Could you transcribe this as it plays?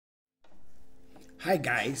Hi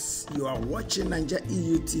guys, you are watching Nigeria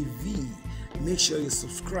EU TV. Make sure you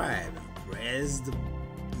subscribe and press the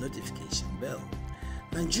notification bell.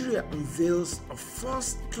 Nigeria unveils a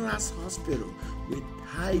first-class hospital with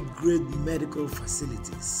high-grade medical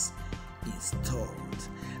facilities installed.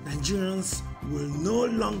 Nigerians will no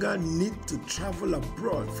longer need to travel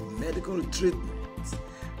abroad for medical treatment.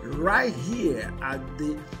 Right here at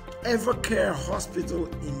the Evercare Hospital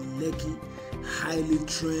in Lekki, highly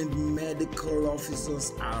trained medical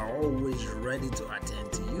officers are always ready to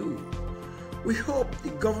attend to you. We hope the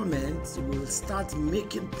government will start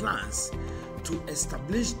making plans to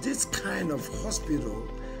establish this kind of hospital,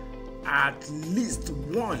 at least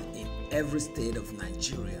one in every state of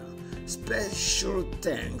Nigeria. Special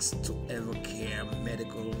thanks to Evercare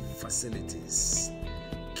Medical Facilities.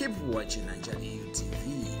 Keep watching Nigeria EU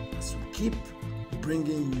TV as we keep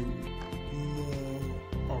bringing you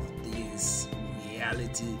more of these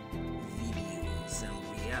reality videos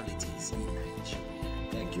and realities in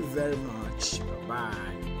Nigeria. Thank you very much.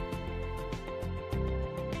 Bye-bye.